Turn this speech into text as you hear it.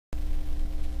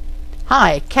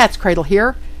Hi, katzcradul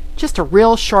here. Just a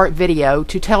real short video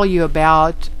to tell you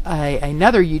about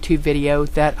another YouTube video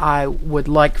that I would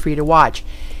like for you to watch.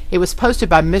 It was posted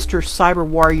by Mr. Cyber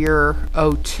Warrior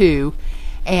 02,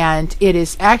 and it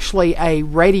is actually a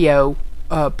radio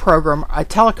program, a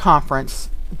teleconference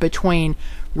between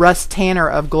Russ Tanner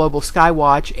of Global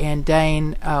Skywatch and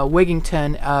Dane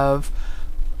Wigington of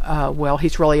well,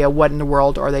 he's really a what in the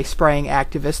world are they spraying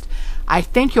activist. I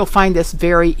think you'll find this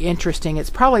very interesting. It's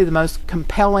probably the most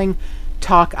compelling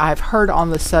talk I've heard on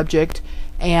the subject,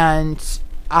 and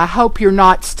I hope you're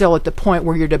not still at the point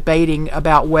where you're debating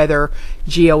about whether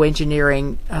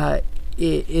geoengineering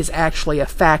is actually a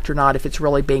fact or not, if it's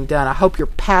really being done. I hope you're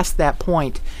past that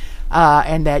point,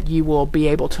 and that you will be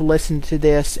able to listen to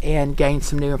this and gain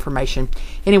some new information.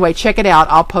 Anyway, check it out.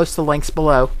 I'll post the links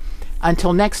below.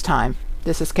 Until next time,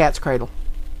 this is katzcradul.